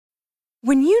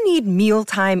When you need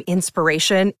mealtime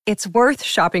inspiration, it's worth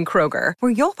shopping Kroger,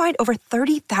 where you'll find over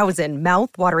 30,000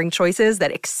 mouth-watering choices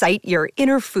that excite your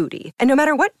inner foodie. And no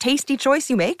matter what tasty choice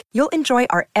you make, you'll enjoy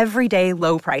our everyday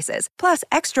low prices, plus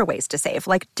extra ways to save,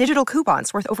 like digital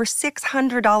coupons worth over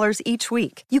 $600 each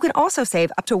week. You can also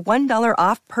save up to $1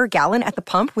 off per gallon at the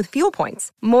pump with fuel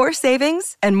points. More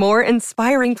savings and more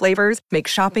inspiring flavors make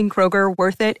shopping Kroger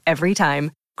worth it every time.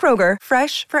 Kroger,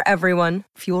 fresh for everyone.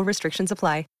 Fuel restrictions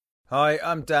apply. Hi,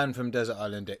 I'm Dan from Desert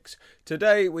Island Dicks.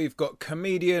 Today we've got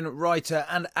comedian, writer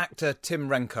and actor Tim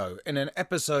Renkow in an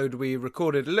episode we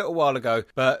recorded a little while ago,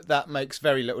 but that makes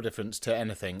very little difference to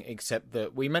anything except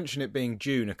that we mention it being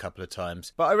June a couple of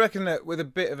times. But I reckon that with a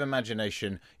bit of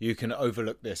imagination you can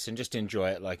overlook this and just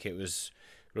enjoy it like it was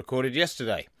recorded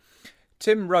yesterday.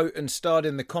 Tim wrote and starred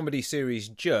in the comedy series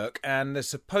Jerk, and there's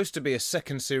supposed to be a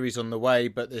second series on the way,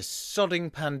 but this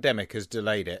sodding pandemic has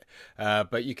delayed it.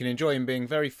 But you can enjoy him being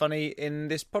very funny in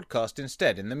this podcast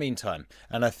instead, in the meantime.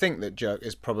 And I think that Jerk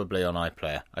is probably on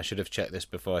iPlayer. I should have checked this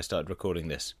before I started recording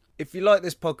this. If you like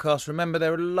this podcast, remember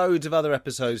there are loads of other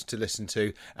episodes to listen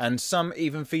to, and some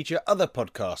even feature other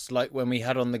podcasts, like when we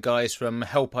had on the guys from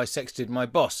Help I Sexted My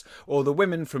Boss, or the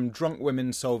women from Drunk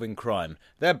Women Solving Crime.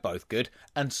 They're both good,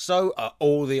 and so are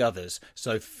all the others,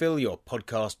 so fill your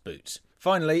podcast boots.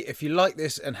 Finally, if you like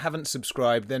this and haven't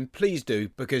subscribed, then please do,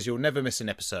 because you'll never miss an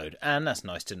episode, and that's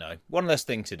nice to know. One less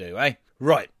thing to do, eh?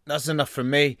 Right, that's enough from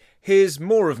me. Here's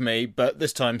more of me, but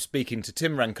this time speaking to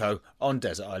Tim Renkow on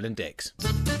Desert Island Dicks.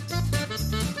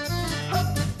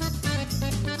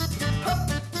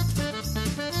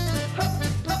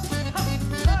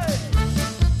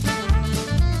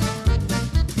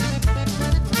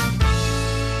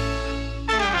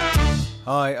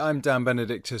 Hi, I'm Dan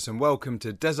Benedictus and welcome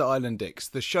to Desert Island Dicks,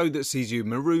 the show that sees you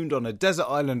marooned on a desert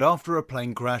island after a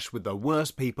plane crash with the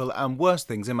worst people and worst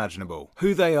things imaginable.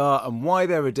 Who they are and why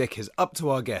they're a dick is up to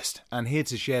our guest, and here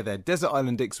to share their Desert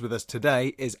Island Dicks with us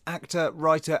today is actor,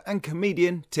 writer and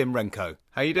comedian Tim Renkow.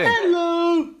 How you doing?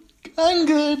 Hello, I'm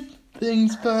good.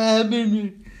 Thanks for having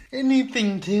me.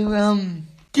 Anything to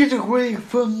get away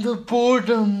from the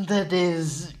boredom that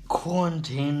is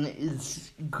quarantine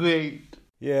is great.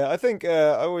 Yeah, I think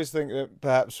I always think that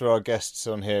perhaps for our guests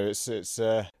on here, it's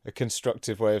a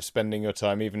constructive way of spending your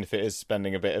time, even if it is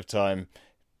spending a bit of time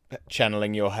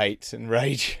channeling your hate and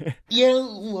rage. Yeah,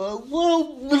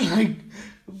 well, like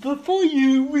before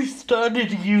we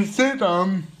started, you said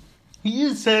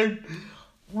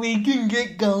we can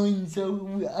get going,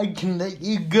 so I can let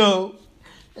you go,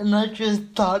 and I just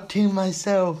thought to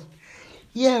myself,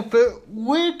 yeah, but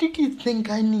where do you think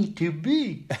I need to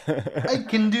be? I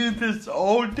can do this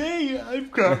all day.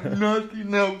 I've got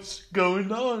nothing else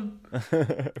going on.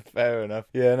 Fair enough.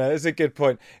 Yeah, no, it's a good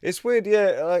point. It's weird,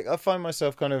 yeah, like I find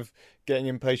myself kind of getting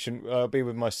impatient. I'll be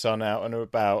with my son out and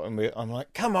about, and I'm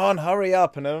like, come on, hurry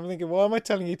up. And I'm thinking, why am I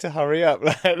telling you to hurry up?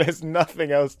 Like, there's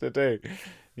nothing else to do,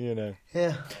 you know.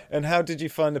 Yeah. And how did you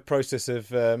find the process of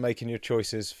making your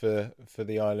choices for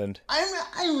the island?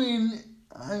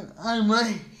 I'm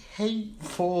a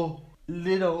hateful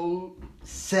little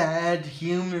sad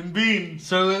human being,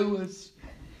 so it was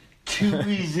too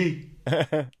easy.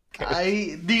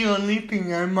 The only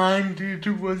thing I minded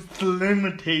was the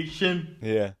limitation.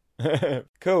 Yeah.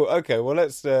 Cool. Okay, well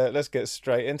let's get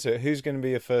straight into it. Who's going to be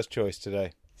your first choice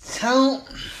today? So,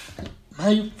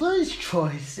 my first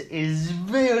choice is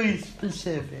very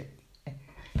specific,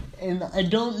 and I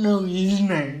don't know his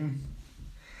name.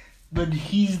 But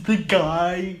he's the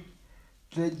guy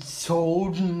that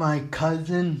sold my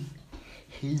cousin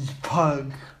his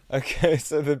pug. Okay,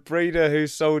 so the breeder who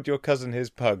sold your cousin his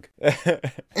pug.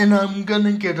 And I'm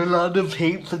gonna get a lot of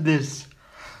hate for this.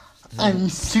 I'm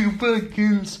super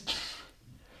against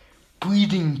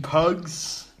breeding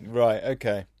pugs. Right,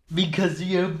 okay. Because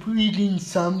you're breeding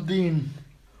something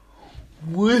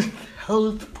with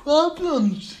health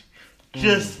problems.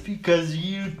 Just because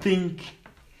you think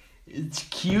it's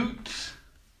cute,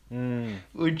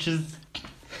 which is,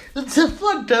 it's a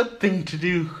fucked up thing to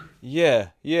do. Yeah,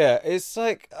 it's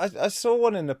like, I saw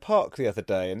one in the park the other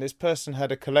day, and this person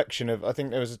had a collection of, I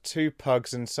think there was 2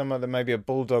 pugs and some other, maybe a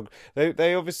bulldog.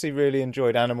 They obviously really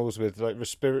enjoyed animals with like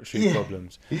respiratory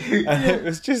problems. And it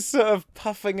was just sort of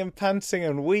puffing and panting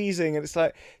and wheezing, and it's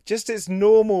like, just its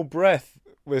normal breath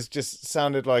was just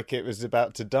sounded like it was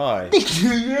about to die.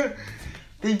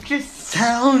 They just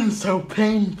sound so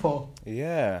painful.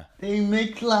 Yeah. They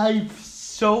make life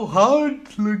so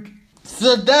hard. Look,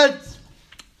 so that's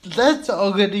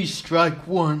already strike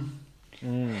 1.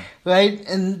 Right?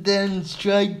 And then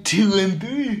strike 2 and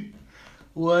 3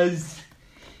 was,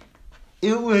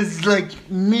 it was like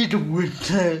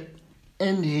midwinter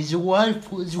and his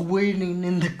wife was waiting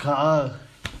in the car,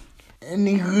 and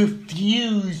he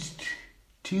refused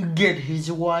to get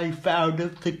his wife out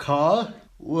of the car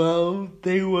while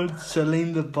they were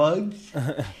selling the pugs,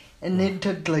 and it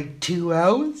took like 2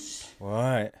 hours.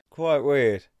 Right. Quite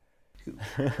weird.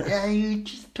 Yeah, he's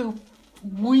just a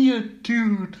weird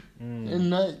dude,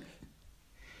 and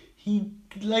he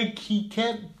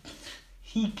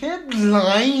kept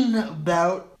lying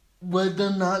about whether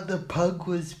or not the pug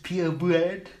was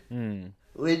purebred,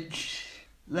 which,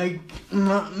 like,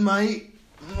 my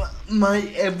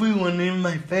everyone in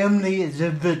my family is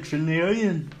a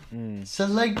veterinarian, so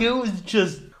like it was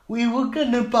just, we were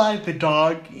gonna buy the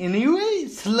dog anyway,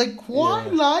 so like why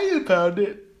lie about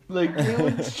it? Like, it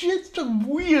was just a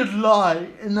weird lie,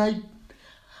 and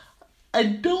I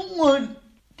don't want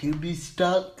to be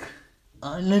stuck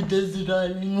on a desert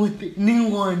island with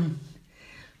anyone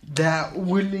that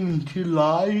willing to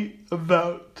lie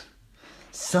about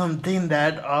something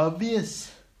that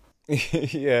obvious.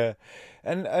 Yeah.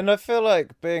 And I feel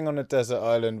like being on a desert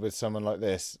island with someone like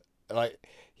this, like,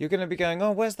 you're going to be going,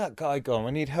 oh, where's that guy gone? I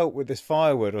need help with this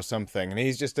firewood or something. And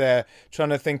he's just there trying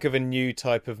to think of a new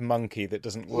type of monkey that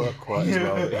doesn't work quite as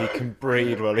well, that he can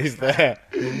breed while he's there.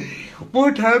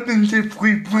 What happens if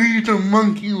we breed a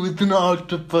monkey with an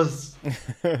octopus?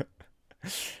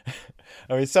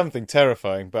 I mean, something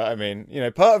terrifying, but I mean, you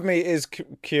know, part of me is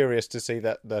curious to see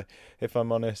that, though, if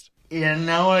I'm honest. Yeah,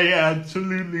 now I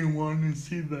absolutely want to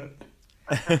see that.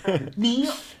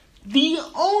 The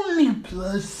only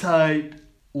plus side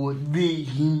would be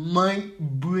he might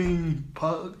bring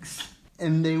pugs,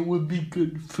 and they would be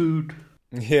good food.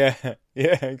 Yeah,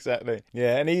 exactly.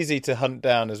 Yeah, and easy to hunt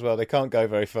down as well. They can't go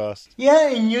very fast. Yeah,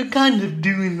 and you're kind of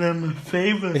doing them a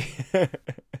favour.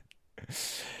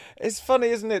 It's funny,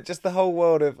 isn't it? Just the whole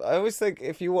world of... I always think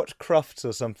if you watch Crufts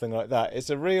or something like that, it's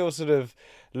a real sort of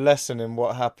lesson in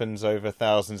what happens over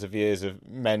thousands of years of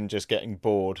men just getting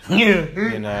bored. Yeah.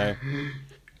 You know?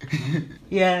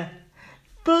 Yeah.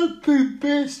 But the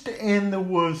best and the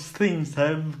worst things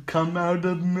have come out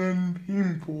of men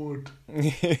being bored.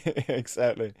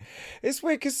 Exactly. It's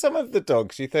weird because some of the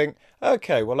dogs you think,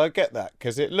 okay, well, I get that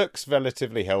because it looks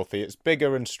relatively healthy. It's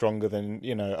bigger and stronger than,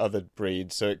 you know, other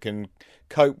breeds, so it can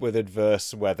cope with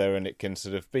adverse weather and it can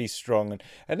sort of be strong.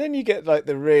 And then you get like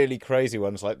the really crazy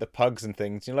ones like the pugs and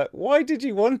things. You're like, why did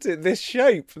you want it this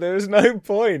shape? There was no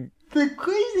point. The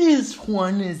craziest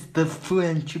one is the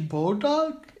French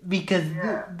Bulldog, because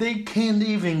they can't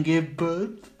even give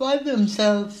birth by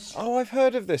themselves. Oh, I've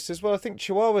heard of this as well. I think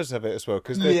Chihuahuas have it as well,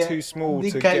 because they're too small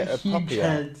to get a puppy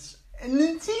out. And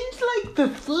it seems like the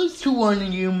first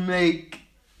one you make,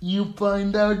 you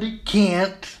find out it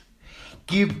can't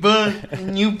give birth,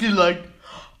 and you be like,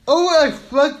 oh, I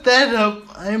fucked that up,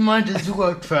 I might as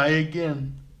well try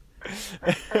again.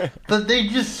 But they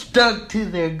just stuck to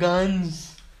their guns.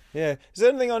 Yeah. Is there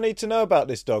anything I need to know about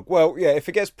this dog? Well, yeah, if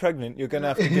it gets pregnant, you're going to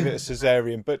have to give it a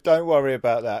cesarean, but don't worry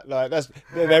about that. Like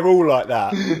they're all like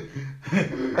that.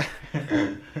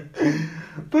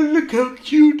 But look how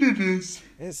cute it is.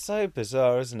 It's so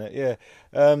bizarre, isn't it? Yeah.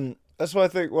 That's why I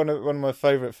think one of my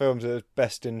favourite films is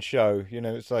Best in Show. You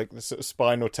know, it's like the sort of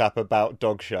Spinal Tap about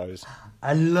dog shows.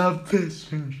 I love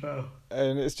Best in Show.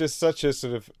 And it's just such a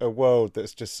sort of a world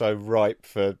that's just so ripe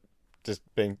for just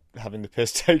having the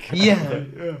piss taken out of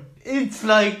it. Yeah. It's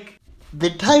like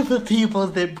the type of people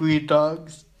that breed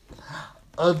dogs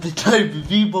are the type of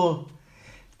people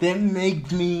that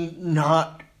make me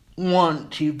not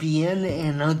want to be an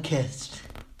anarchist.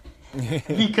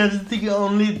 Because the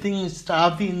only thing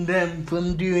stopping them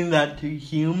from doing that to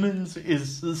humans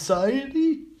is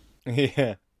society.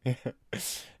 Yeah.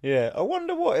 Yeah. I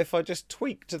wonder what if I just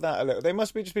tweaked that a little. They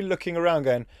must be just be looking around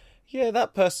going, yeah,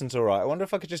 that person's all right. I wonder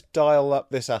if I could just dial up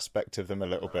this aspect of them a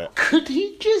little bit. Could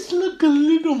he just look a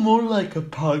little more like a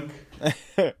pug?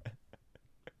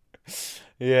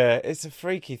 Yeah, it's a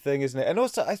freaky thing, isn't it? And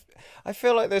also, I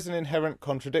feel like there's an inherent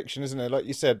contradiction, isn't there? Like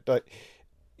you said, like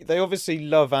they obviously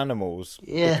love animals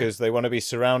because they want to be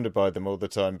surrounded by them all the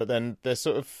time, but then they're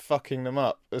sort of fucking them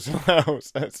up as well.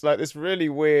 So it's like this really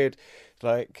weird,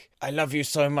 like, I love you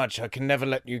so much, I can never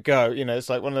let you go. You know, it's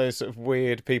like one of those sort of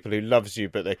weird people who loves you,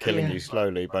 but they're killing you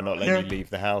slowly by not letting you leave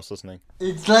the house or something.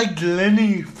 It's like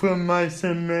Lenny from Mice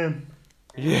and Men.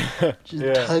 Yeah.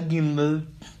 Just hugging the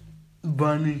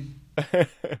bunny.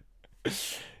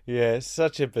 Yeah, it's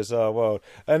such a bizarre world.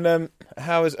 And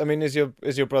is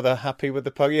your brother happy with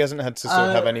the pug? He hasn't had to sort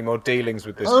of have any more dealings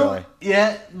with this guy.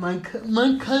 Yeah, my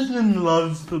cousin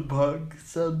loves the pug,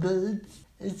 so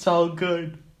it's all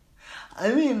good.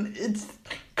 I mean, it's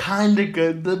kind of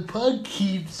good. The pug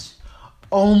keeps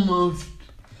almost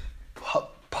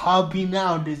popping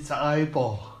out its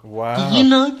eyeball. Wow. Did you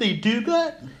know they do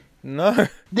that? No.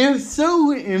 They're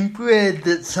so inbred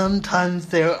that sometimes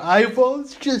their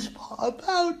eyeballs just pop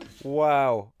out.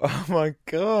 Wow. Oh my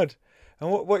God.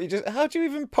 And what you just, how do you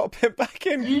even pop it back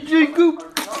in? You just go,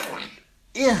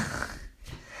 yeah.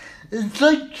 It's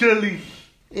like jelly.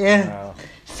 Yeah. Wow.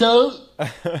 So,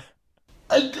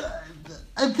 I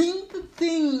think the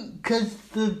thing, because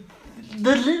the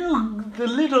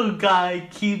little guy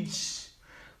keeps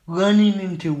running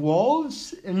into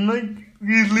walls and like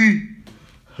really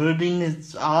hurting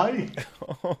its eye.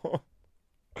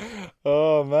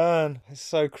 Oh man, it's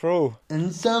so cruel.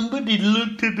 And somebody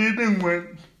looked at it and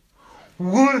went,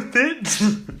 worth it.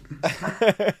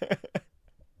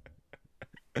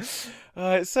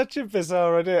 Oh, it's such a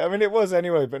bizarre idea. I mean, it was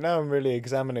anyway, but now I'm really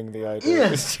examining the idea.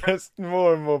 Yeah. It's just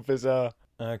more and more bizarre.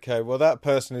 Okay, well, that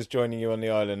person is joining you on the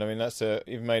island. I mean,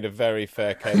 you've made a very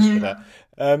fair case for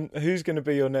that. Who's going to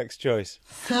be your next choice?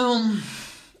 So,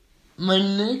 my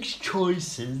next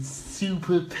choice is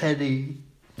super petty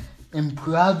and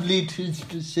probably too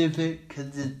specific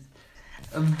because it's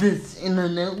of this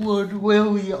internet world where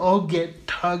we all get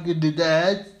targeted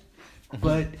ads,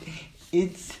 but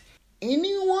it's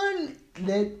anyone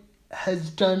that has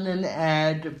done an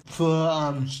ad for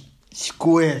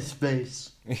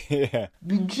Squarespace. Yeah.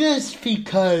 Just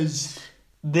because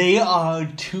they are,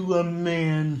 to a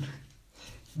man,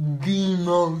 the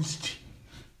most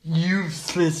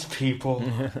useless people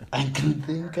I can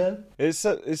think of. It's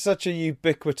such a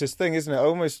ubiquitous thing, isn't it?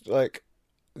 Almost like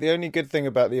the only good thing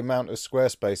about the amount of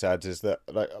Squarespace ads is that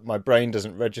like my brain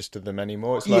doesn't register them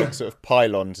anymore. It's like sort of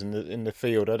pylons in the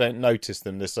field. I don't notice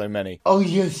them. There's so many. Oh,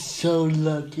 you're so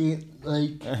lucky.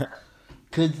 Like,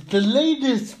 because the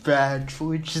latest batch,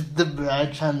 which is the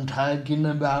batch I'm talking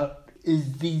about,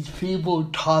 is these people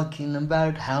talking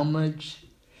about how much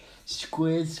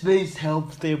Squarespace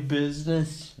helps their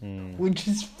business, which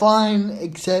is fine,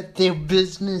 except their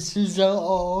businesses are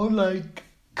all like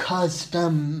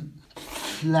custom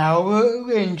flower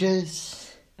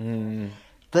arrangers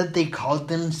that they call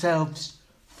themselves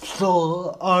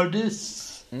floral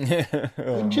artists.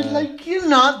 And you're like, you're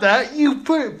not that, you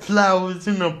put flowers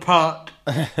in a pot.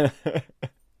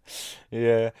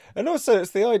 Yeah, and also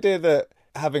it's the idea that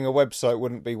having a website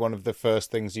wouldn't be one of the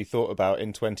first things you thought about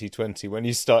in 2020 when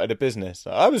you started a business.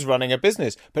 I was running a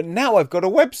business, but now I've got a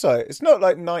website. It's not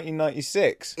like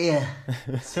 1996. Yeah.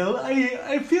 So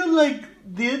I feel like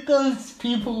those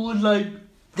people would like,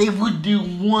 they would do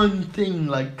one thing,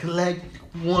 like collect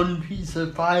one piece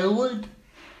of firewood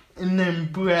and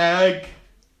then brag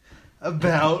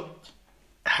about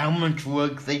how much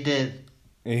work they did.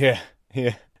 Yeah,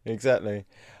 exactly.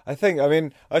 I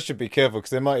mean, I should be careful because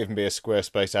there might even be a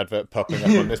Squarespace advert popping up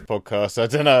on this podcast. I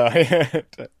don't know.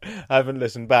 I haven't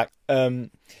listened back.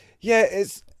 Yeah,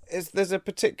 there's a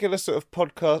particular sort of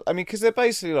podcast. I mean, because they're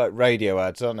basically like radio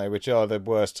ads, aren't they? Which are the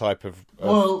worst type of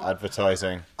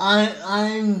advertising.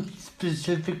 I'm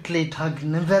specifically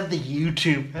talking about the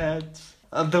YouTube ads.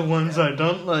 Are the ones I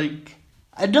don't like.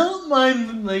 I don't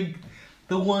mind like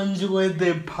the ones where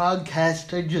the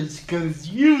podcaster just goes,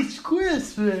 use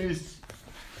Squarespace.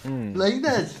 Like,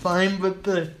 that's fine, but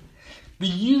the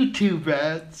YouTube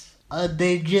ads,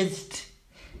 they're just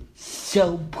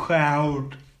so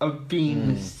proud of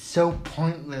being so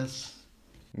pointless.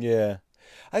 Yeah.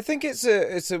 I think it's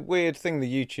a weird thing,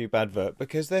 the YouTube advert,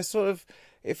 because they're sort of,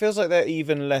 it feels like they're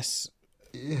even less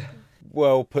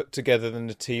well put together than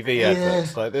the TV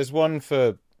adverts. Like, there's one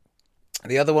for,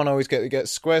 the other one I always get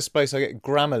Squarespace, I get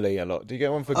Grammarly a lot. Do you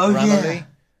get one for Grammarly? Yeah.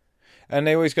 And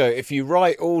they always go, if you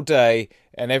write all day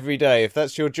and every day, if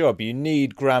that's your job, you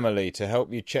need Grammarly to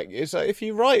help you check. It's like, if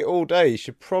you write all day, you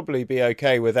should probably be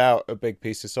okay without a big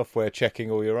piece of software checking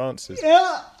all your answers.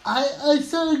 Yeah, I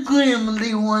saw a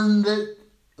Grammarly one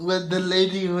where the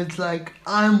lady was like,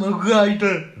 I'm a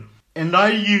writer and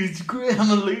I use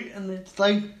Grammarly. And it's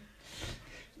like,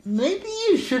 maybe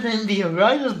you shouldn't be a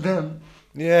writer then.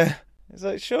 Yeah, it's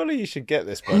like, surely you should get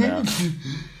this by now.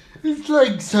 It's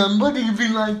like somebody be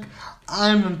like,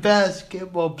 I'm a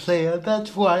basketball player,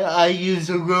 that's why I use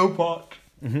a robot.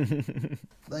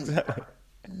 Like,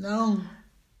 no.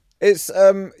 It's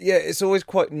it's always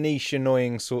quite niche,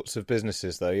 annoying sorts of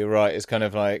businesses, though. You're right. It's kind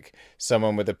of like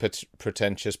someone with a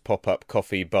pretentious pop-up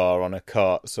coffee bar on a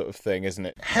cart, sort of thing, isn't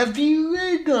it? Have you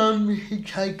read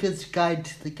Hitchhiker's Guide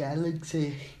to the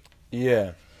Galaxy?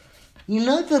 Yeah. You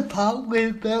know the part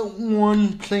where that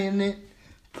one planet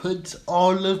puts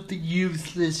all of the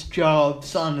useless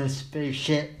jobs on a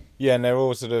spaceship? Yeah, and they're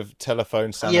all sort of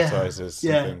telephone sanitizers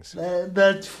and things.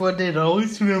 That's what it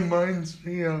always reminds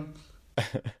me of.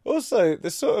 Also,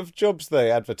 the sort of jobs they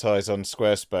advertise on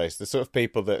Squarespace, the sort of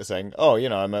people that are saying, oh, you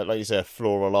know, I'm a, like you say, a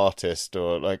floral artist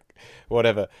or like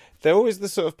whatever. They're always the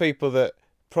sort of people that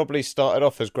probably started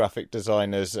off as graphic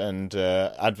designers and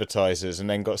advertisers and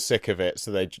then got sick of it.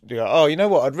 So they go, oh, you know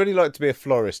what? I'd really like to be a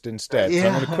florist instead. So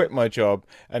I'm going to quit my job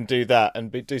and do that and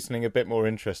do something a bit more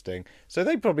interesting. So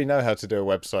they probably know how to do a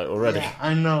website already. Yeah,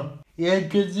 I know. Yeah,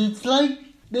 because it's like,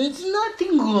 there's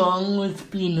nothing wrong with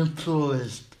being a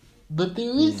florist. But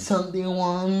there is something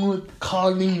wrong with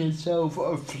calling yourself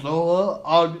a floral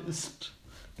artist.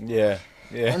 Yeah,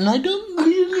 yeah. And I don't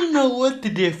really know what the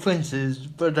difference is,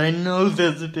 but I know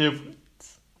there's a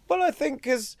difference. Well, I think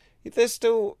because there's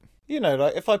still, you know,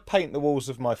 like if I paint the walls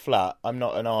of my flat, I'm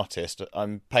not an artist,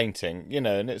 I'm painting, you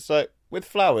know, and it's like with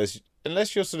flowers,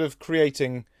 unless you're sort of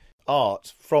creating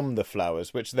art from the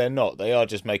flowers, which they're not, they are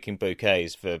just making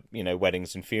bouquets for, you know,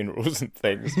 weddings and funerals and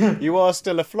things. You are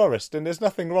still a florist and there's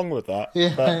nothing wrong with that.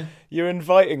 Yeah. But you're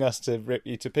inviting us to rip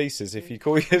you to pieces if you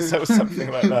call yourself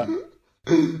something like that.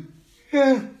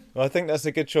 Yeah. Well, I think that's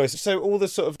a good choice. So all the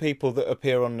sort of people that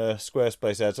appear on the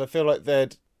Squarespace ads, I feel like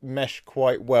they'd mesh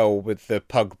quite well with the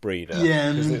pug breeder.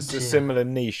 Yeah, because me it's too. a similar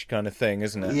niche kind of thing,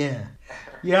 isn't it? Yeah.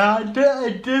 Yeah, I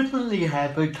definitely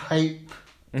have a type.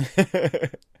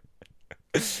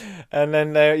 And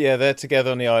then they're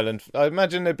together on the island. I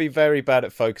imagine they'd be very bad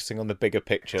at focusing on the bigger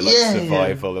picture, like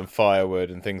survival and firewood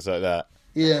and things like that.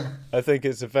 Yeah. I think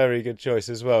it's a very good choice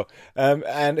as well.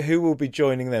 And who will be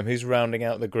joining them? Who's rounding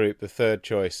out the group, the third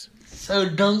choice? So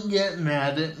don't get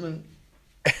mad at me.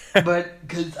 But,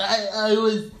 because I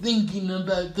was thinking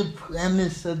about the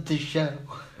premise of the show,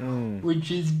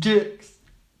 which is dicks.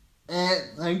 And,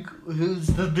 like, who's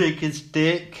the biggest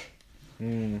dick?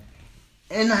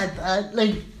 And I thought,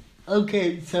 like,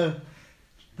 okay, so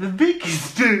the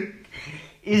biggest dick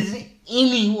is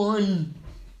anyone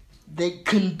that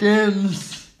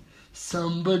condemns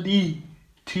somebody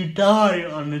to die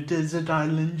on a desert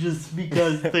island just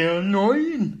because they're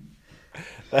annoying.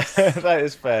 That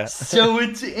is fair. So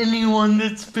it's anyone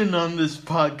that's been on this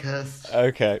podcast.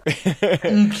 Okay.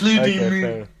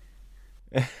 Including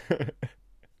me.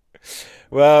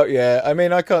 Well, yeah, I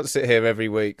mean, I can't sit here every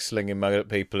week slinging mud at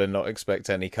people and not expect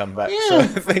any comeback, so I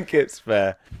think it's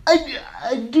fair.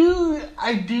 I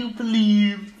do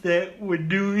believe that we're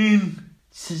doing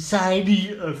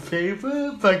society a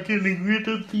favor by getting rid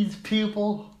of these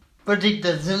people, but it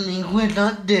doesn't mean we're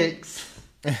not dicks.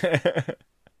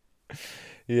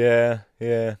 Yeah.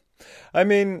 I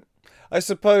mean, I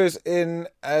suppose in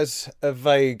as a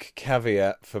vague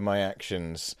caveat for my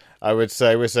actions, I would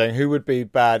say we're saying who would be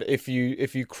bad if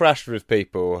you crashed with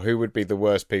people, who would be the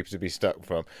worst people to be stuck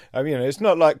from. I mean, it's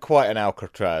not like quite an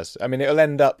Alcatraz. I mean, it'll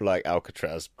end up like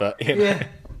Alcatraz, but you know.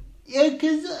 Yeah,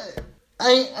 because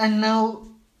I know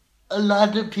a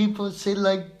lot of people say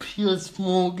like Piers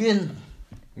Morgan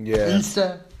and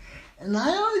stuff, and I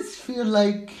always feel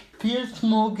like Piers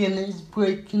Morgan is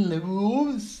breaking the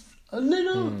rules a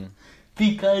little.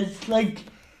 Because, like,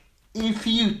 if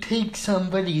you take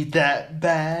somebody that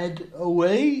bad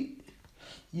away,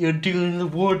 you're doing the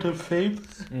world a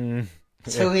favor.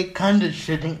 So it kind of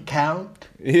shouldn't count.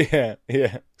 Yeah,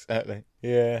 exactly.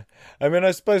 Yeah. I mean,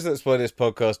 I suppose that's why this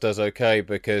podcast does okay,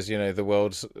 because, you know, the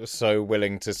world's so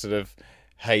willing to sort of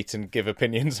hate and give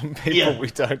opinions on people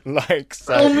we don't like.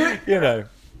 So, you know.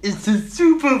 It's a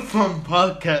super fun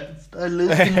podcast. I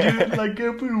listen to it, like,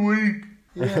 every week.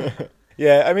 Yeah.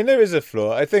 Yeah, I mean, there is a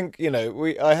flaw. I think, you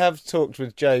know, I have talked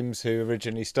with James, who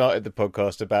originally started the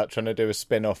podcast, about trying to do a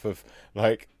spin-off of,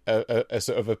 like, a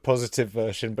sort of a positive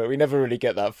version, but we never really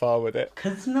get that far with it.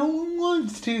 Because no one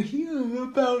wants to hear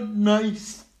about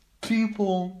nice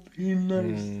people being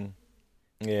nice.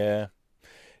 Yeah,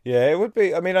 it would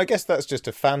be, I mean, I guess that's just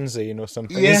a fanzine or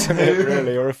something, isn't it,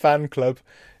 really? Or a fan club,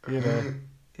 you know.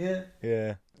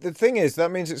 Yeah. The thing is, that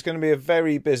means it's going to be a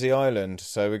very busy island,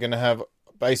 so we're going to have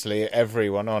basically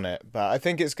everyone on it, but I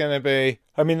think it's going to be,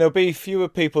 I mean, there'll be fewer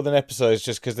people than episodes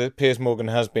just because Piers Morgan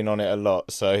has been on it a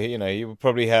lot, so, you know, you will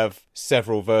probably have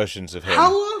several versions of him.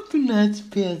 How often has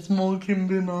Piers Morgan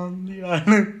been on the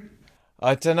island?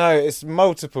 I don't know, it's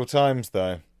multiple times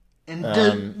though.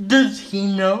 And does he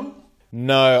know?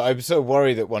 No, I'm sort of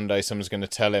worried that one day someone's going to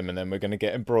tell him and then we're going to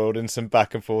get embroiled in some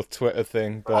back and forth Twitter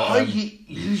thing. But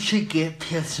you should get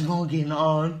Piers Morgan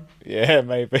on. Yeah,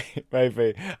 maybe.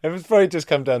 It was probably just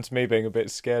come down to me being a bit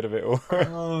scared of it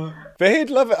all. But he'd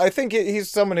love it. I think he's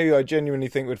someone who I genuinely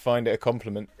think would find it a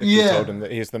compliment if you told him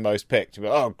that he's the most picked.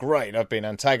 But, oh, great, I've been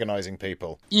antagonising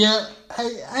people. Yeah,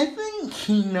 I think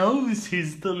he knows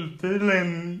he's the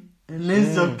villain and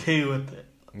is okay with it.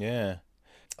 Yeah.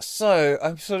 So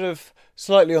I'm sort of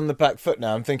slightly on the back foot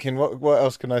now. I'm thinking, what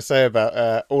else can I say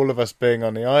about all of us being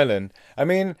on the island? I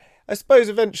mean, I suppose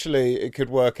eventually it could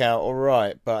work out all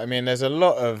right, but I mean, there's a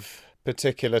lot of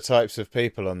particular types of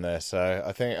people on there, so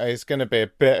I think it's going to be a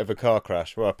bit of a car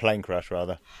crash, or a plane crash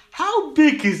rather. How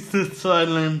big is this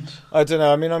island? I don't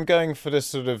know. I mean, I'm going for this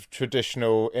sort of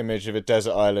traditional image of a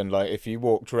desert island. Like, if you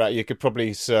walked around, you could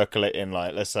probably circle it in,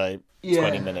 like, let's say,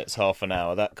 20 minutes, half an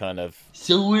hour, that kind of...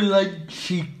 So we're like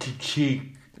cheek to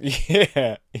cheek.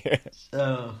 Yeah.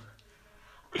 So,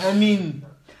 I mean,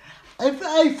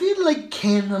 I feel like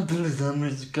cannibalism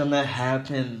is gonna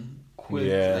happen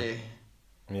quickly.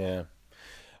 Yeah.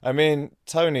 I mean,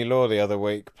 Tony Law the other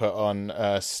week put on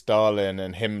Stalin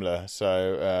and Himmler,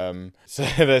 so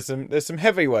there's some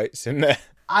heavyweights in there.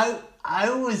 I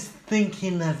was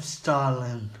thinking of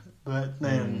Stalin, but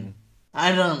then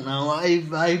I don't know.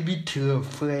 I'd be too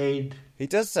afraid. He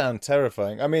does sound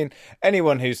terrifying. I mean,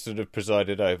 anyone who's sort of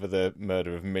presided over the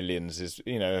murder of millions is,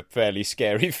 a fairly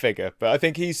scary figure. But I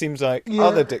think he seems like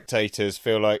other dictators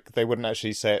feel like they wouldn't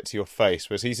actually say it to your face,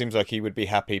 whereas he seems like he would be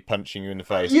happy punching you in the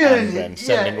face and then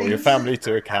sending all your family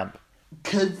to a camp.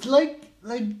 Because, like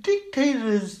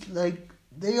dictators,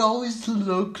 they always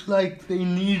look like they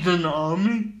need an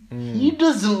army. He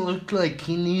doesn't look like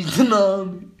he needs an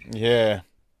army. Yeah,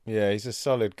 he's a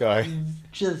solid guy.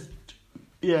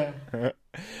 Yeah.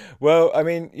 Well, I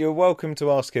mean, you're welcome to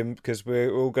ask him because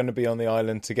we're all going to be on the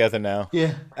island together now.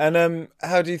 Yeah. And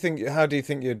how do you think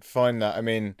you'd find that? I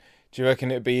mean, do you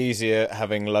reckon it'd be easier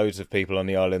having loads of people on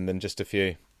the island than just a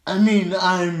few? I mean,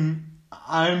 I'm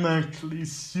actually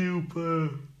super.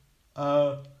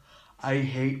 I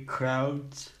hate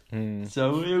crowds,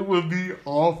 so it would be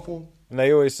awful. And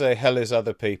they always say hell is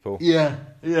other people. Yeah.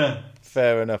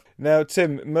 Fair enough. Now,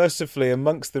 Tim, mercifully,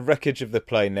 amongst the wreckage of the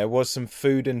plane, there was some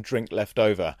food and drink left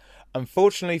over.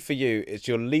 Unfortunately for you, it's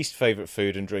your least favourite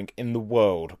food and drink in the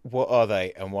world. What are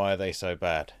they, and why are they so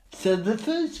bad? So the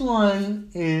first one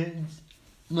is,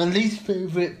 my least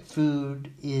favourite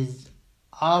food is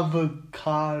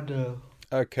avocado.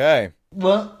 Okay.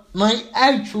 Well, my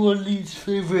actual least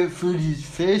favourite food is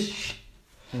fish.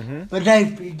 But I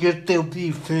figured there'll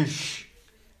be fish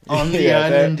on the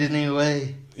island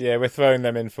anyway. Yeah, we're throwing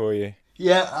them in for you.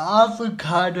 Yeah,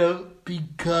 avocado,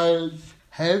 because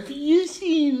have you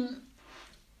seen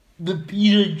the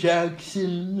Peter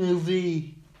Jackson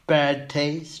movie Bad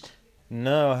Taste?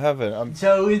 No, I haven't.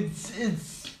 So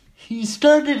it's he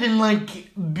started in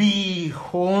B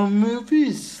horror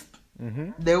movies.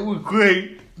 They were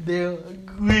great. They're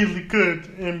really good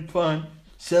and fun.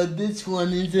 So this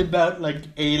one is about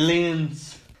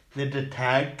aliens that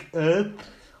attack Earth.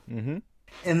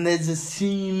 And there's a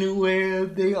scene where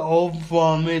they all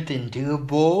vomit into a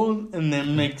bowl and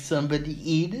then make somebody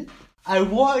eat it. I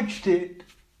watched it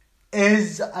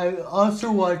as I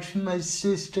also watched my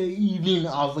sister eating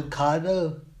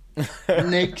avocado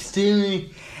next to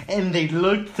me, and they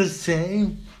looked the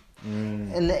same.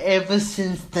 And ever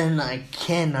since then, I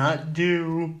cannot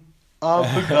do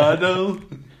avocado.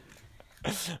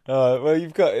 Well,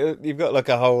 you've got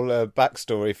a whole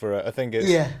backstory for it. I think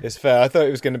it's fair. I thought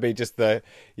it was going to be just the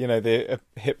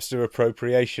hipster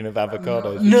appropriation of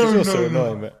avocados, which is also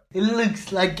annoying. But it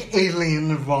looks like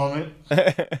alien vomit.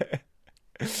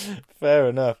 Fair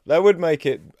enough. That would make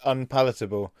it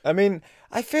unpalatable. I mean,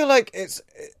 I feel like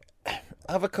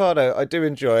avocado. I do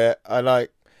enjoy it.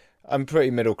 I'm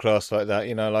pretty middle class like that.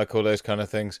 I like all those kind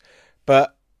of things,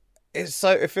 but.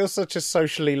 It feels such a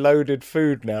socially loaded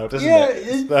food now, doesn't it?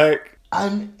 It's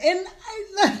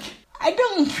I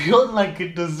don't feel like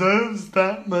it deserves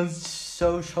that much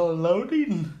social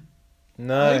loading.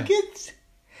 No.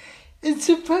 It's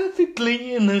a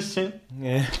perfectly innocent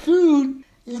food.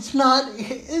 It's not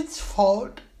its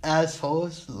fault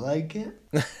assholes like it.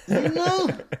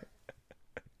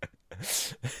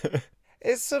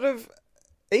 It's sort of,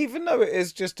 even though it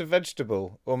is just a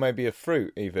vegetable, or maybe a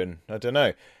fruit even, I don't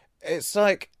know. It's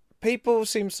like people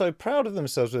seem so proud of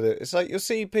themselves with it. It's like you'll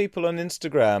see people on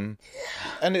Instagram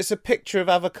and it's a picture of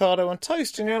avocado on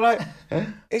toast and you're like,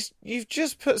 you've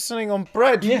just put something on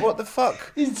bread. Yeah. What the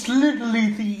fuck? It's literally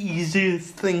the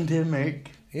easiest thing to make.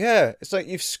 Yeah, it's like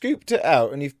you've scooped it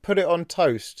out and you've put it on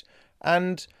toast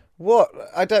and... What?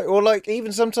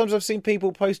 Even sometimes I've seen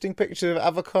people posting pictures of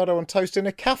avocado on toast in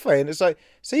a cafe and it's like,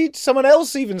 see, someone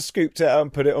else even scooped it out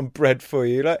and put it on bread for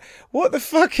you. Like, what the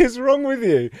fuck is wrong with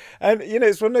you? And,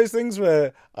 it's one of those things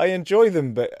where I enjoy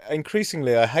them, but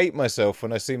increasingly I hate myself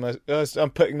when I see I'm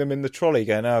putting them in the trolley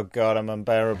going, oh God, I'm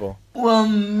unbearable. Well,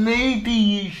 maybe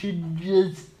you should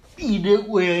just eat it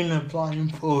wearing a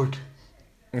blindfold.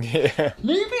 Yeah.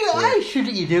 Maybe I should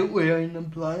eat it wearing a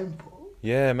blindfold.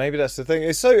 Yeah, maybe that's the thing.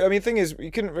 It's so. I mean, the thing is,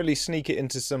 you couldn't really sneak it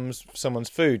into someone's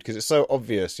food because it's so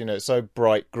obvious. You know, it's so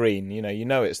bright green. You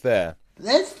know it's there.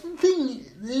 That's the thing.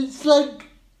 It's like,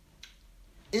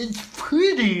 it's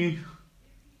pretty.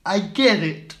 I get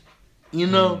it. You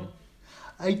know,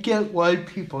 I get why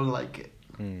people like it.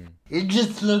 It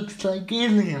just looks like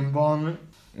alien vomit.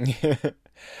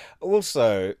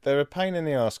 Also, they're a pain in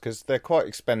the ass because they're quite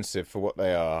expensive for what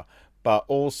they are, but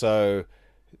also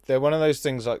they're one of those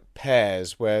things like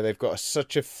pears where they've got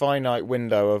such a finite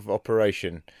window of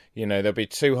operation. You know, they'll be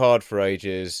too hard for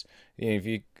ages. You know, if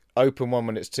you open one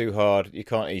when it's too hard, you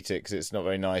can't eat it because it's not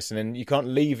very nice, and then you can't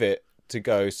leave it to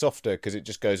go softer because it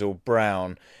just goes all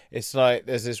brown. It's like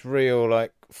there's this real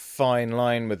like fine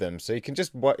line with them, so you can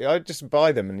I just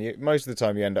buy them, and most of the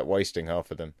time you end up wasting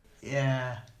half of them.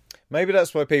 Yeah. Maybe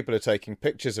that's why people are taking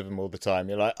pictures of them all the time.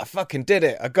 You're like, I fucking did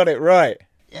it. I got it right.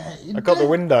 Yeah. I got the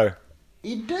window.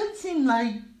 It does seem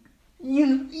like you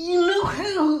know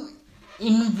how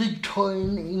in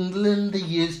Victorian England they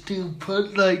used to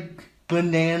put like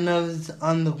bananas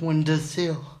on the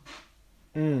windowsill.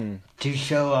 To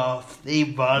show off they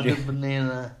bought a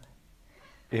banana.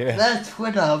 Yeah. That's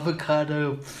what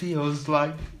avocado feels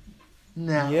like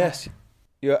now. Yes,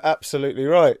 you're absolutely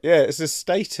right. Yeah, it's a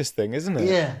status thing, isn't it?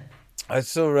 Yeah. I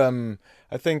saw,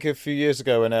 I think a few years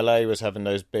ago when LA was having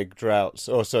those big droughts,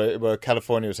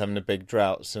 California was having the big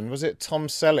droughts, and was it Tom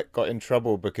Selleck got in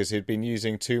trouble because he'd been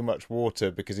using too much water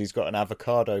because he's got an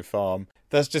avocado farm?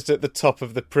 That's just at the top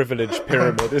of the privilege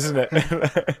pyramid, isn't it?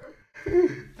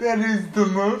 That is the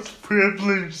most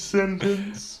privileged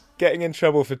sentence. Getting in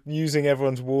trouble for using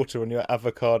everyone's water on your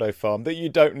avocado farm that you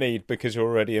don't need because you're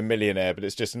already a millionaire, but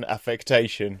it's just an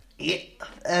affectation. Yeah,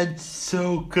 that's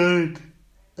so good.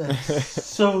 That's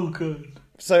so good.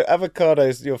 So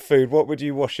avocado's your food. What would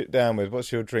you wash it down with?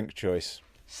 What's your drink choice?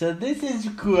 So this is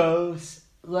gross.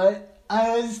 Like,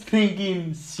 I was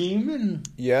thinking semen.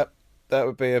 Yep, that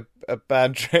would be a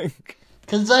bad drink.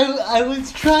 Because I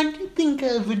was trying to think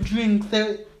of a drink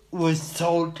that was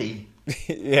salty.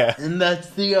 Yeah. And that's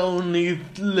the only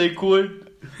liquid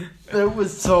that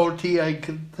was salty I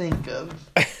could think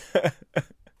of.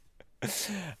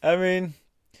 I mean,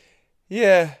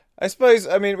 yeah. I suppose,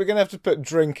 we're going to have to put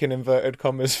drink in inverted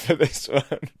commas for this one.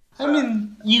 I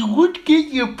mean, you would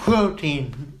get your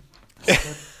protein.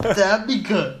 So that'd be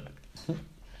good.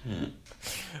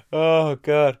 Oh,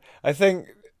 God. I think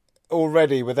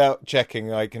already, without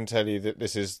checking, I can tell you that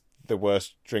this is the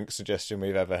worst drink suggestion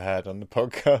we've ever had on the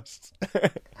podcast.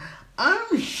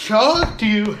 I'm shocked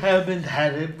you haven't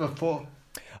had it before.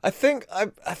 I think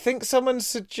someone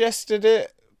suggested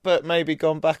it, but maybe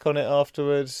gone back on it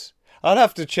afterwards. I'll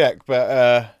have to check,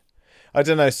 but I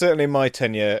don't know. Certainly my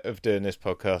tenure of doing this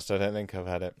podcast, I don't think I've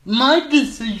had it. My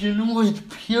decision was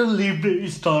purely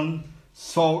based on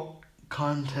salt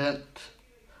content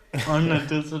on a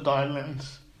desert island.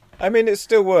 I mean, it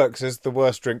still works as the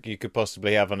worst drink you could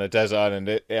possibly have on a desert island.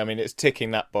 It's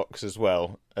ticking that box as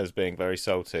well as being very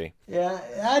salty. Yeah,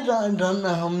 I don't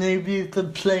know. Maybe the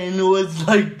plane was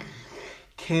like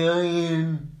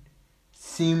carrying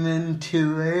semen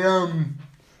to a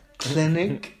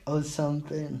clinic or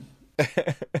something.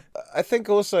 I think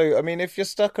also, if you're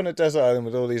stuck on a desert island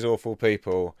with all these awful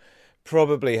people,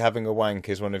 probably having a wank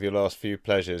is one of your last few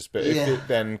pleasures. But if it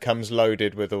then comes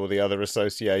loaded with all the other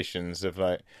associations of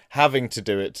like having to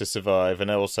do it to survive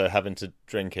and also having to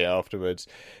drink it afterwards,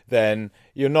 then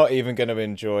you're not even going to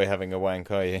enjoy having a wank,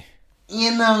 are you?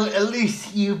 You know, at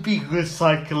least you'd be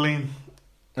recycling.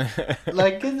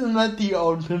 Like, isn't that the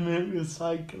ultimate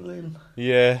recycling?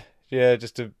 Yeah,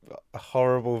 just a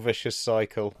horrible, vicious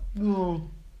cycle. Oh.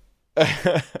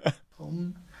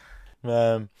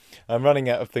 I'm running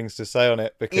out of things to say on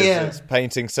it because it's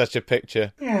painting such a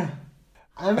picture. Yeah.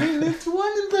 It's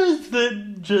one of those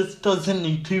that just doesn't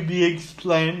need to be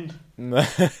explained. I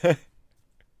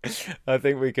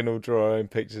think we can all draw our own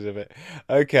pictures of it.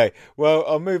 Okay, well,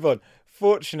 I'll move on.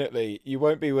 Fortunately, you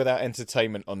won't be without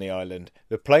entertainment on the island.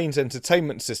 The plane's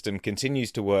entertainment system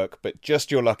continues to work, but just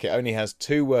your luck, it only has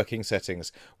 2 working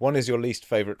settings. One is your least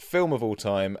favourite film of all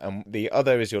time, and the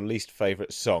other is your least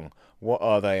favourite song. What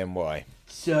are they and why?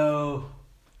 So,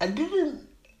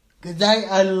 because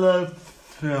I love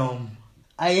film.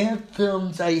 I have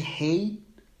films I hate,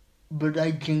 but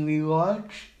I can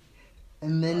rewatch,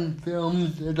 and then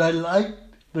films that I like,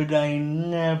 but I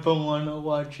never want to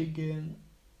watch again.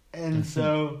 And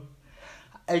so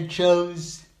I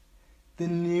chose the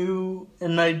new,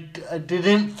 and I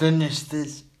didn't finish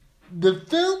this. The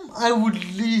film I would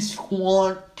least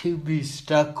want to be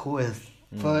stuck with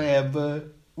forever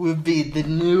would be the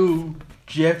new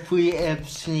Jeffrey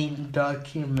Epstein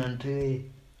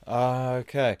documentary. Ah,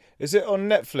 okay. Is it on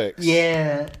Netflix?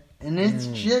 Yeah, and it's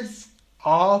just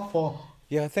awful.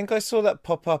 Yeah, I think I saw that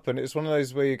pop up, and it's one of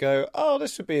those where you go, oh,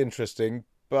 this would be interesting,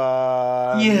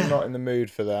 but Yeah. I'm not in the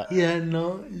mood for that. Yeah,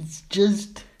 no, it's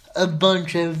just a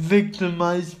bunch of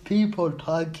victimized people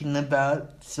talking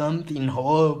about something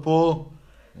horrible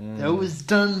that was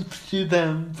done to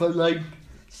them for like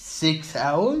 6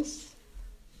 hours.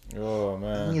 Oh, And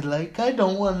man. you're like, I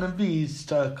don't want to be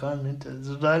stuck on a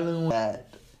desert island with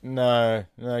that. No,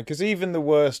 because even the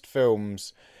worst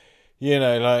films, you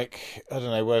know, like, I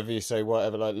don't know, whether you say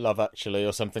whatever, like Love Actually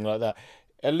or something like that,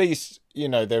 at least, you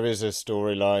know, there is a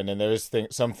storyline and there is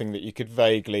something that you could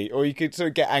vaguely, or you could sort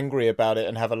of get angry about it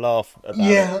and have a laugh about it.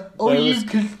 Yeah, or There you was-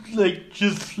 could like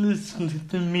just listen to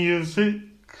the music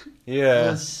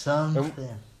Yeah. or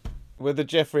something. With the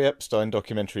Jeffrey Epstein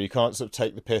documentary, you can't sort of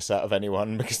take the piss out of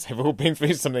anyone because they've all been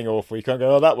through something awful. You can't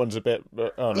go, oh, that one's a bit...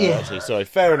 Oh, no, Yeah. actually, sorry.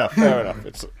 Fair enough.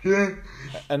 It's... Yeah.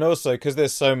 And also, because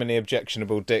there's so many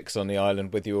objectionable dicks on the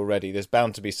island with you already, there's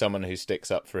bound to be someone who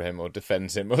sticks up for him or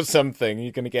defends him or something.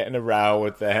 You're going to get in a row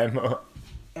with them.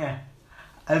 Yeah.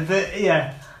 I bet,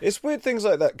 yeah. It's weird things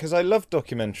like that, because I love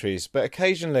documentaries, but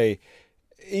occasionally,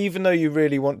 even though you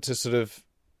really want to sort of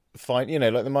find, you know,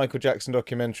 like the Michael Jackson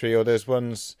documentary, or there's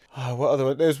ones, what other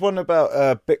one? There's one about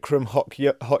Bikram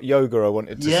hot yoga I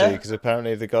wanted to Yeah. see, because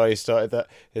apparently the guy who started that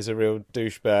is a real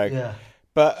douchebag. Yeah.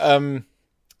 But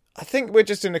I think we're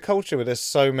just in a culture where there's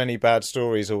so many bad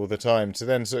stories all the time, to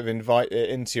then sort of invite it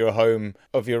into your home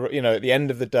of your, you know, at the end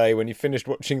of the day when you finished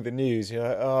watching the news, you're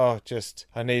like, oh, just,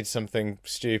 I need something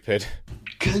stupid.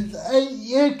 Cause I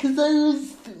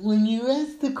was, when you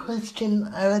asked the question,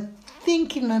 I was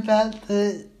thinking about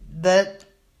that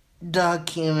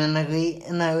documentary,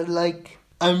 and I was like,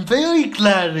 I'm very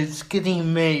glad it's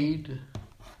getting made.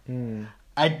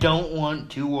 I don't want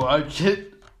to watch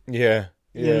it, Yeah.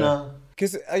 you know?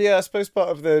 Because, I suppose part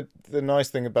of the nice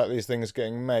thing about these things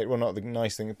getting made, well, not the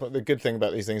nice thing, but the good thing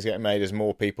about these things getting made is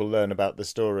more people learn about the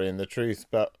story and the truth.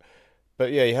 But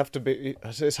yeah, you have to be,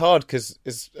 it's hard because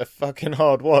it's a fucking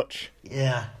hard watch.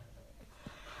 Yeah.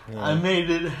 I made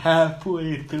it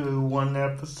halfway through one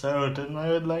episode, and I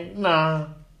was like, nah.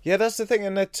 Yeah, that's the thing,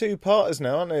 and they're two-parters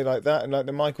now, aren't they? Like that, and like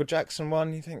the Michael Jackson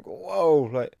one, you think, whoa,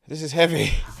 like, this is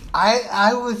heavy.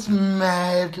 I was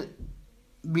mad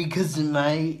because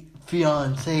my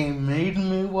fiance made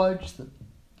me watch the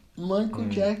Michael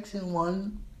Jackson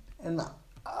one, and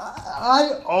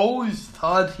I always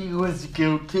thought he was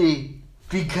guilty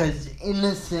because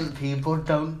innocent people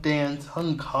don't dance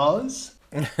on cars.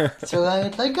 So I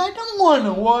was like, I don't want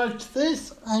to watch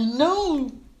this. I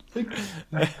know.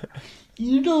 Like,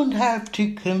 you don't have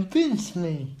to convince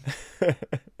me.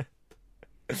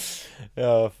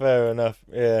 Oh, fair enough.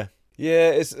 Yeah.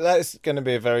 Yeah, that's going to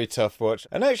be a very tough watch.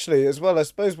 And actually, as well, I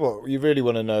suppose what you really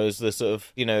want to know is the sort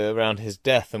of, you know, around his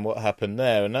death and what happened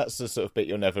there. And that's the sort of bit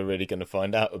you're never really going to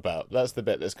find out about. That's the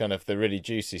bit that's kind of the really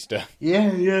juicy stuff.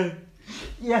 Yeah.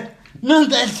 No,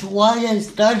 that's why I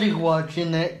started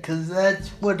watching it, because that's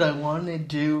what I wanted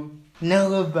to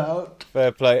know about.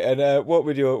 Fair play. And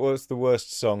what's the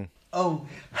worst song? Oh,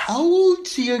 how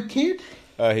old's your kid?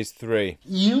 He's 3.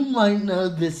 You might know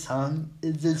this song.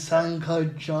 It's a song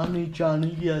called Johnny,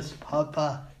 Johnny, Yes,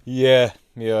 Papa. Yeah,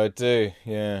 I do.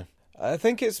 Yeah, I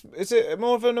think is it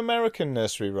more of an American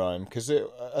nursery rhyme? Because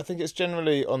I think it's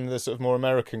generally on the sort of more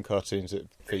American cartoons it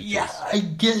features. Yeah, I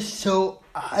guess so.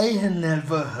 I had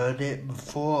never heard it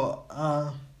before.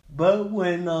 But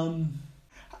when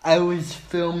I was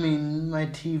filming my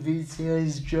TV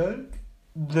series Jerk,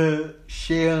 the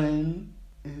Sharon,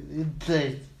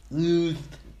 the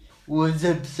Ruth, was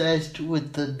obsessed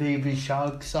with the Baby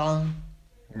Shark song.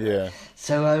 Yeah.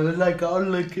 So I was like, I'll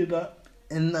look it up.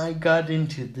 And I got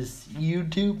into this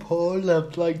YouTube hole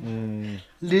of like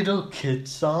little kid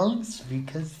songs,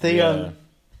 because they are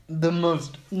the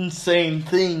most insane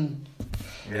thing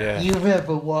you've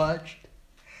ever watched.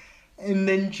 And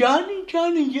then Johnny,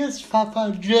 Johnny, Yes,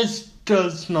 Papa just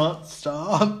does not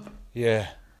stop. Yeah,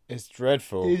 it's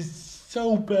dreadful. It's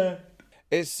so bad.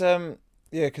 It's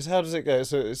because how does it go?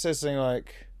 So it says something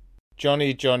like,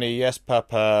 Johnny, Johnny, yes,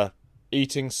 Papa,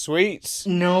 eating sweets?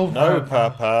 No, No, Papa.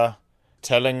 Papa.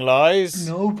 Telling lies?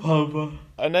 No, Papa.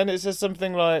 And then it says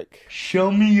something like,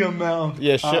 Show me your mouth.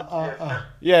 Yeah,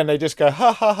 yeah, and they just go,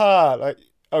 ha, ha, ha. Like,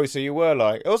 oh, so you were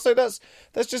lying. Also, that's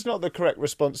just not the correct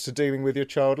response to dealing with your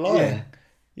child lying. Yeah.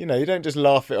 You know, you don't just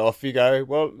laugh it off. You go,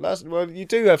 well, you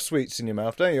do have sweets in your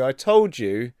mouth, don't you? I told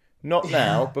you, not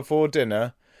now, before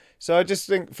dinner. So I just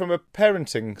think from a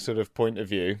parenting sort of point of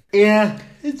view. Yeah,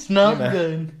 it's not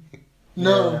good.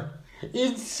 No. Yeah.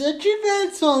 It's such a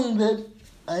bad song that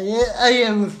I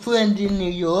have a friend in New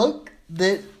York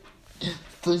that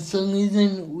for some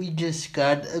reason, we just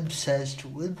got obsessed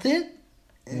with it.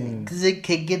 Because it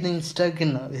kept getting stuck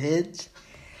in our heads.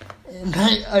 And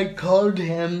I called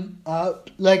him up,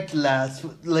 we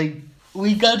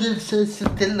got obsessed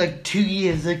with it 2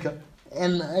 years ago.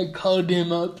 And I called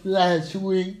him up last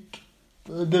week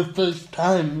for the first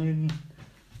time in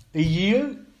a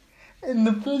year. And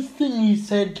the first thing he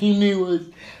said to me was,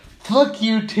 "Fuck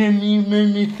you, Tim, you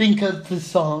made me think of the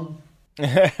song."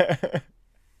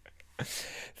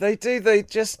 They do, they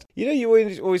just... you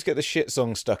always get the shit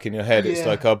song stuck in your head. It's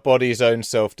like our body's own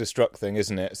self-destruct thing,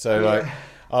 isn't it? So,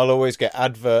 I'll always get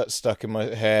adverts stuck in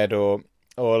my head or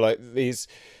these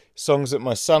songs that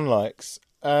my son likes.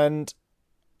 And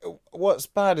what's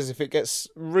bad is if it gets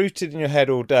rooted in your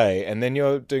head all day and then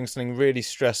you're doing something really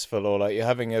stressful or you're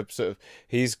having a sort of...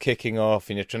 he's kicking off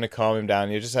and you're trying to calm him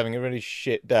down, you're just having a really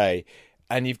shit day...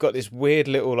 and you've got this weird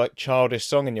little, childish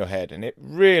song in your head, and it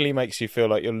really makes you feel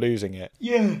like you're losing it.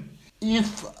 Yeah.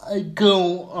 If I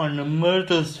go on a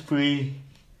murder spree,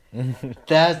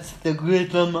 that's the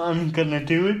rhythm I'm gonna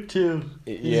do it to.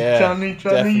 Yeah, Johnny,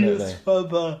 definitely. Yes,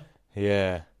 Papa.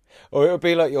 Yeah. Or it'll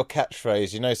be like your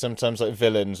catchphrase. Sometimes,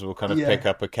 villains will kind of pick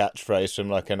up a catchphrase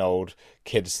from, an old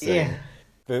kid's thing. Yeah.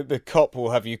 The cop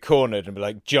will have you cornered and be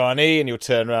like, "Johnny," and you'll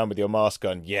turn around with your mask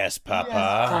on. "Yes, Papa."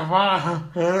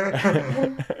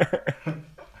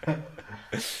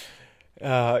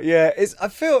 I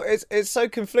feel it's so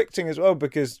conflicting as well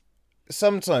because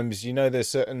sometimes there's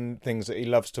certain things that he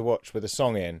loves to watch with a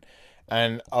song in,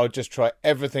 and I'll just try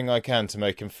everything I can to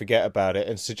make him forget about it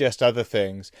and suggest other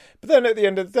things. But then at the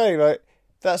end of the day,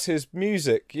 that's his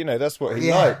music, that's what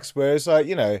he likes. Whereas,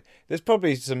 there's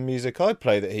probably some music I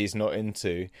play that he's not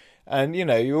into. And,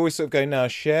 you always sort of go, "Now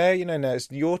share, now it's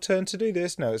your turn to do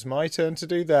this, now it's my turn to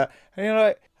do that." And you're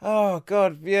like, oh,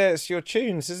 God, yeah, it's your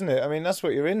tunes, isn't it? I mean, that's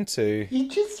what you're into. He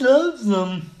just loves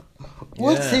them.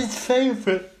 What's his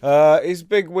favourite? He's a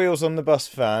big Wheels on the Bus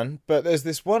fan, but there's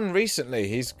this one recently,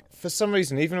 he's, for some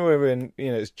reason, even though we're in,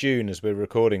 it's June as we're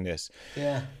recording this.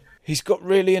 Yeah. He's got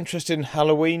really interested in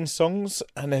Halloween songs,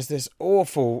 and there's this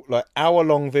awful,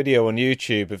 hour-long video on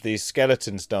YouTube of these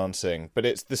skeletons dancing, but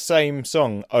it's the same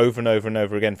song over and over and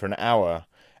over again for an hour,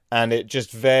 and it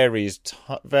just varies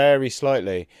very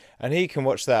slightly, and he can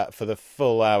watch that for the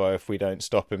full hour if we don't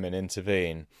stop him and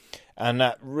intervene, and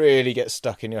that really gets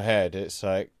stuck in your head. It's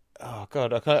like, oh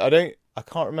God, I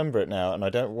can't remember it now, and I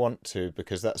don't want to,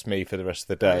 because that's me for the rest of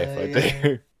the day if I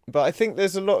do. But I think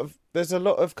there's a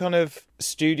lot of kind of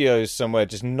studios somewhere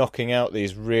just knocking out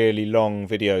these really long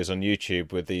videos on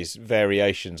YouTube with these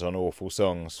variations on awful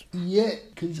songs. Yeah,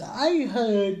 because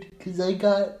I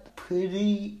got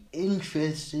pretty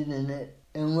interested in it.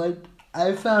 And what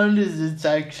I found is it's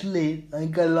actually, a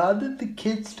lot of the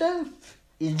kid stuff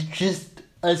is just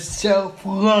a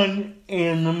self-run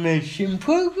animation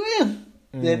program.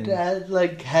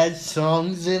 That has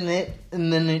songs in it,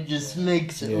 and then it just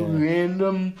makes a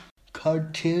random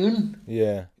cartoon.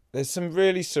 Yeah. There's some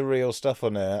really surreal stuff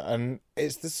on there, and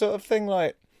it's the sort of thing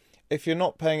if you're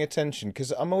not paying attention,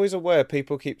 because I'm always aware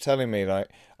people keep telling me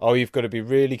oh, you've got to be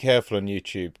really careful on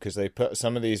YouTube because they put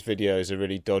some of these videos are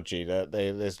really dodgy.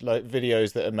 There's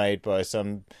videos that are made by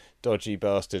some dodgy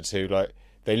bastards who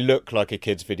they look like a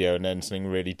kid's video and then something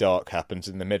really dark happens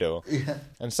in the middle. Yeah.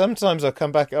 And sometimes I'll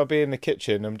come back, I'll be in the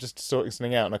kitchen, I'm just sorting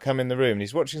something out, and I come in the room and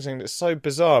he's watching something that's so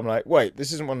bizarre. I'm like, wait,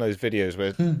 this isn't one of those videos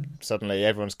where suddenly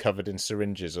everyone's covered in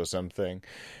syringes or something.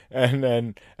 And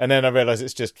then I realise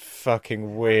it's just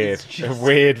fucking weird. A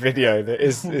weird video that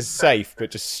is safe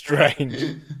but just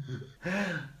strange.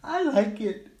 I like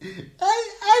it.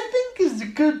 I think it's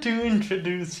good to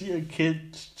introduce your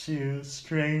kids to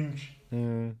strange.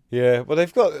 Yeah, well,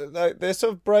 they've got their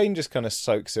sort of brain just kind of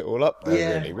soaks it all up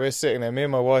there. Really, we're sitting there, me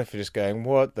and my wife are just going,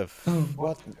 "What the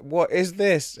what is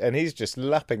this?" And he's just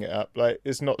lapping it up like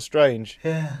it's not strange.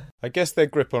 Yeah, I guess their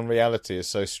grip on reality is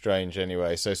so strange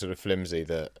anyway, so sort of flimsy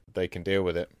that they can deal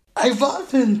with it. I've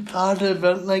often thought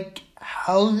about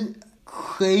how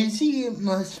crazy it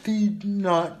must be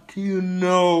not to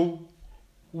know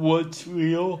what's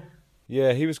real.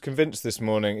 Yeah, he was convinced this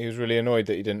morning. He was really annoyed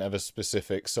that he didn't have a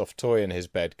specific soft toy in his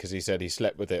bed because he said he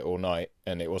slept with it all night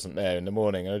and it wasn't there in the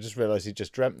morning. And I just realised he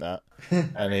just dreamt that.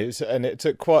 and it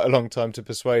took quite a long time to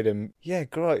persuade him, yeah,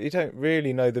 great, you don't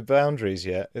really know the boundaries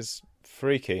yet. It's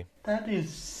freaky. That is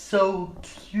so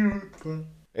cute.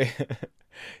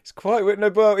 It's quite... No,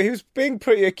 but he was being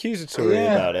pretty accusatory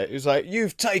about it. He was like,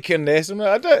 "You've taken this." I'm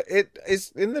like,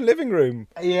 it's in the living room.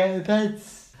 Yeah,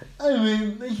 that's... I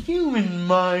mean, the human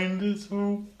mind is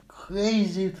a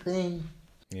crazy thing.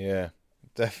 Yeah,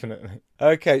 definitely.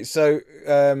 Okay, so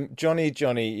Johnny,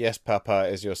 Johnny, Yes Papa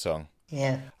is your song.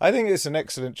 Yeah. I think it's an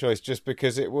excellent choice just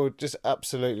because it will just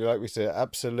absolutely, like we said,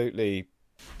 absolutely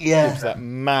gives that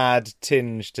mad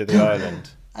tinge to the island.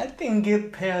 I think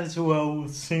it pairs well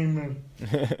with seamen.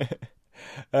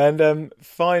 And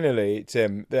finally,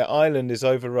 Tim, the island is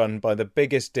overrun by the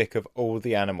biggest dick of all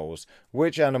the animals.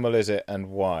 Which animal is it and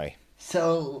why?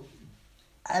 So,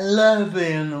 I love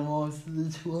animals.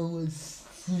 This one was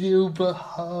super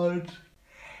hard.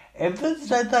 At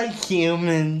first I thought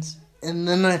humans, and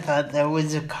then I thought that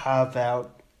was a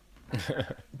cop-out.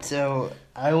 So,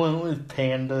 I went with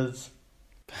pandas.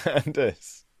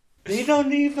 Pandas? They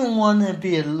don't even want to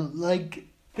be,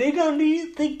 they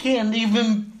can't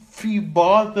even be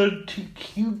bothered to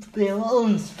keep their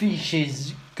own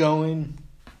species going.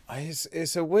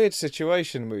 It's a weird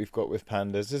situation we've got with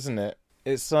pandas, isn't it?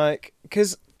 It's like,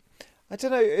 because, I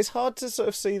don't know, it's hard to sort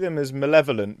of see them as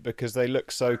malevolent because they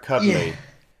look so cuddly. Yeah.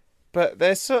 But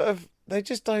they're sort of, they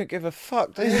just don't give a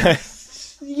fuck, do they?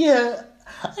 Yeah,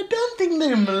 I don't think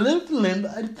they're malevolent.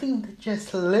 I think they're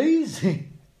just lazy.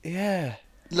 Yeah.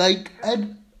 Like,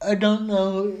 I don't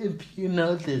know if you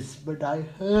know this, but I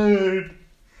heard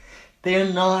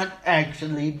they're not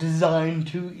actually designed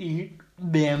to eat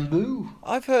bamboo.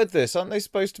 I've heard this. Aren't they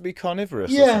supposed to be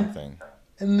carnivorous or Yeah. something?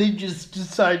 And they just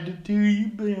decided to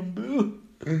eat bamboo.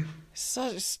 It's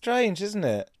so strange, isn't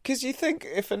it? Because you think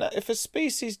if a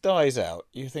species dies out,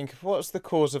 you think, what's the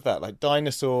cause of that? Like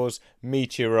dinosaurs,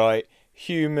 meteorite,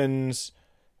 humans,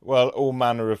 well, all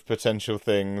manner of potential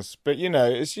things. But, you know,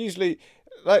 it's usually,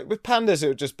 like with pandas, it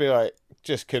would just be like,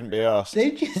 just couldn't be asked.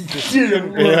 They just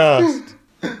Couldn't be asked.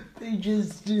 They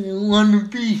just didn't want to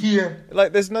be here.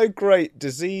 Like, there's no great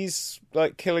disease,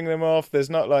 like, killing them off.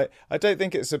 There's not, like, I don't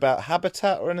think it's about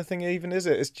habitat or anything even, is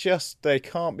it? It's just they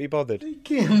can't be bothered. They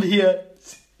can't be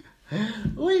us.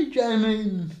 Which, I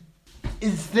mean,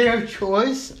 it's their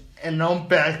choice, and I'll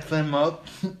back them up.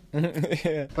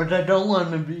 Yeah. But I don't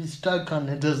want to be stuck on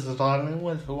a desert island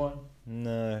with one.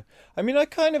 No. I mean, I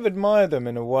kind of admire them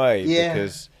in a way,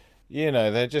 because, you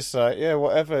know, they're just like, yeah,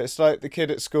 whatever. It's like the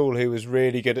kid at school who was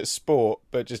really good at sport,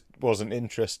 but just wasn't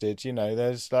interested, you know.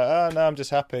 They're just like, oh, no, I'm just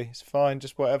happy. It's fine,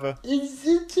 just whatever.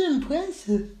 It's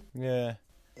impressive. Yeah.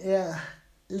 Yeah.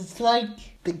 It's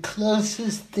like the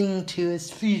closest thing to a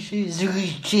species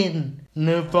reaching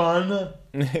nirvana.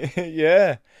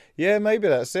 Yeah. Yeah, maybe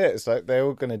that's it. It's like they're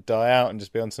all going to die out and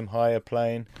just be on some higher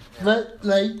plane. But,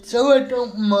 like, so I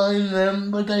don't mind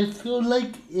them, but I feel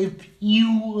like if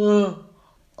you were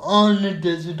on a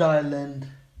desert island,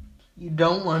 you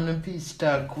don't want to be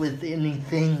stuck with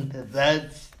anything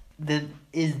that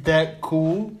is that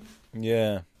cool.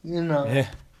 Yeah. You know. Yeah.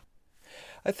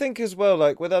 I think as well,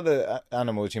 like with other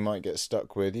animals you might get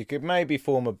stuck with, you could maybe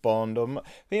form a bond, or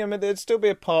you know, there'd still be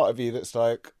a part of you that's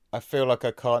like, I feel like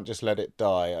I can't just let it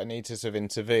die. I need to sort of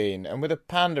intervene. And with a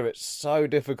panda, it's so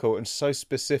difficult and so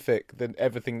specific than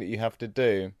everything that you have to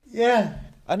do. Yeah.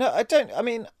 I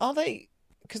mean, are they?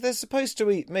 Because they're supposed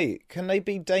to eat meat. Can they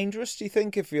be dangerous, do you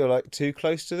think, if you're like too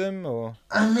close to them, or?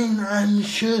 I mean, I'm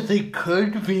sure they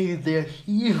could be. They're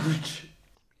huge.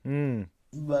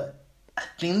 But I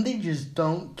think they just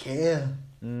don't care.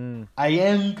 I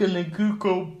am gonna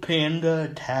Google panda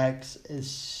attacks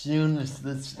as soon as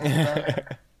this is done.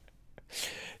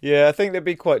 Yeah, I think they'd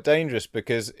be quite dangerous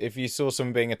because if you saw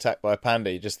someone being attacked by a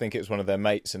panda, you just think it's one of their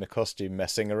mates in a costume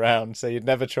messing around, so you'd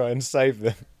never try and save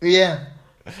them. Yeah.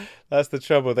 That's the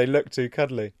trouble. They look too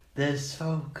cuddly. They're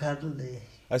so cuddly.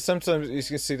 I sometimes you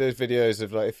can see those videos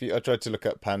of like I tried to look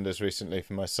up pandas recently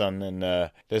for my son, and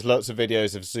there's lots of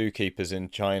videos of zookeepers in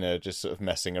China just sort of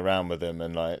messing around with them,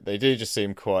 and like they do just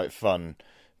seem quite fun,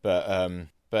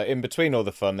 but in between all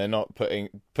the fun, they're not putting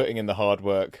in the hard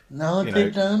work. No,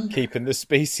 they don't. Keeping the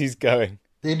species going.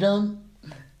 They don't.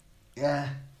 Yeah.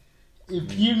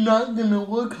 If you're not gonna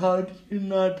work hard, you're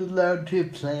not allowed to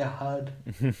play hard.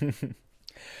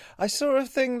 I saw a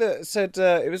thing that said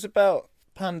it was about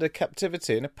panda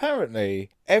captivity, and apparently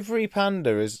every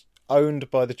panda is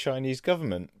owned by the Chinese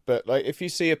government, but like if you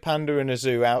see a panda in a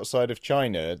zoo outside of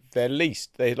China, they're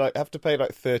leased. They like have to pay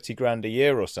like 30 grand a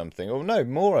year or something, or no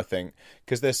more, I think,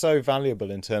 because they're so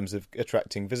valuable in terms of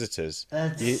attracting visitors.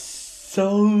 That's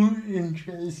so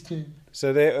interesting.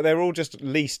 So they're all just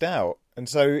leased out. And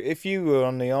so if you were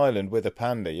on the island with a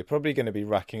panda, you're probably going to be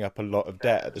racking up a lot of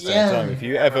debt at the same time if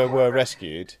you ever were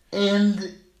rescued.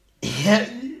 And yeah,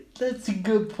 that's a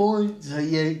good point. So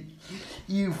yeah,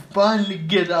 you finally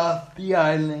get off the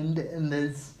island and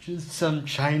there's just some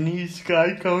Chinese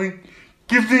guy going,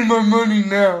 "Give me my money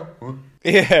now."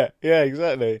 Yeah,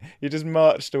 exactly. You just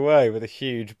marched away with a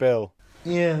huge bill.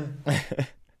 Yeah.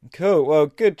 Cool. Well,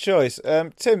 good choice.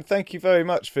 Tim, thank you very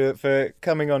much for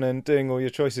coming on and doing all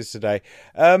your choices today.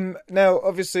 Now,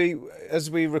 obviously, as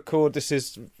we record, this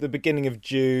is the beginning of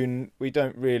June. We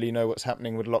don't really know what's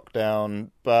happening with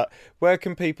lockdown, but where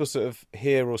can people sort of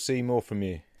hear or see more from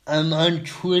you? I'm on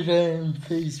Twitter and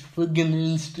Facebook and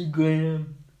Instagram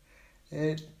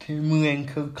at Tim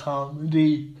Renko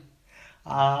Comedy.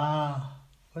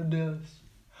 What else?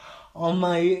 All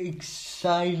my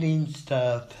exciting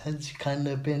stuff has kind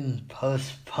of been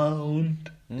postponed.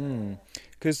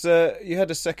 Because you had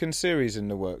a second series in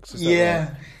the works, is that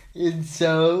Yeah,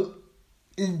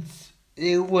 right?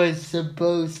 it was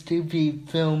supposed to be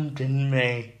filmed in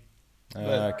May.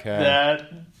 But Okay.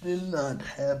 that did not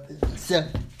happen, so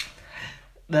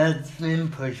that's been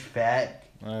pushed back.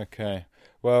 Okay.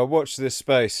 Well, watch this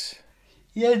space.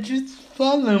 Yeah, just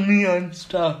follow me on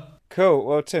stuff. Cool.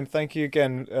 Well, Tim, thank you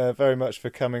again very much for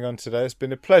coming on today. It's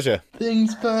been a pleasure.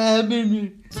 Thanks for having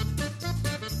me.